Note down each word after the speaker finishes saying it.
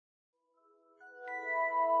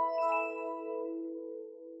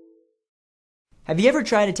Have you ever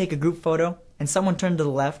tried to take a group photo and someone turned to the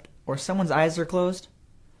left or someone's eyes are closed?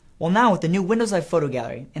 Well, now with the new Windows Live Photo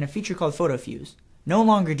Gallery and a feature called PhotoFuse, no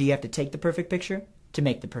longer do you have to take the perfect picture to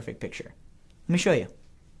make the perfect picture. Let me show you.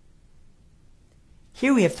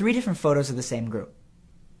 Here we have 3 different photos of the same group.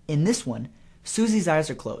 In this one, Susie's eyes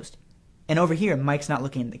are closed, and over here Mike's not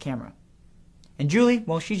looking at the camera. And Julie,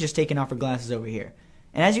 well, she's just taking off her glasses over here.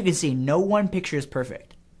 And as you can see, no one picture is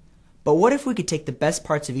perfect. But what if we could take the best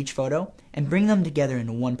parts of each photo and bring them together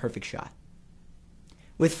into one perfect shot?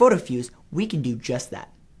 With PhotoFuse, we can do just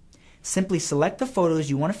that. Simply select the photos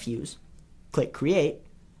you want to fuse, click Create,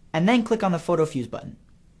 and then click on the PhotoFuse button.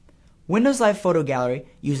 Windows Live Photo Gallery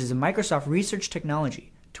uses a Microsoft Research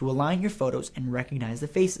technology to align your photos and recognize the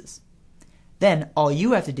faces. Then all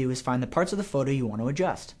you have to do is find the parts of the photo you want to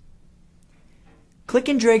adjust. Click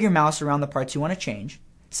and drag your mouse around the parts you want to change,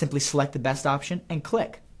 simply select the best option and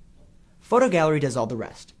click. Photo Gallery does all the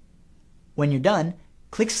rest. When you're done,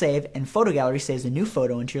 click Save and Photo Gallery saves a new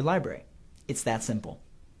photo into your library. It's that simple.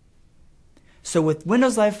 So with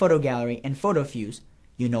Windows Live Photo Gallery and PhotoFuse,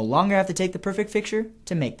 you no longer have to take the perfect picture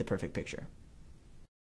to make the perfect picture.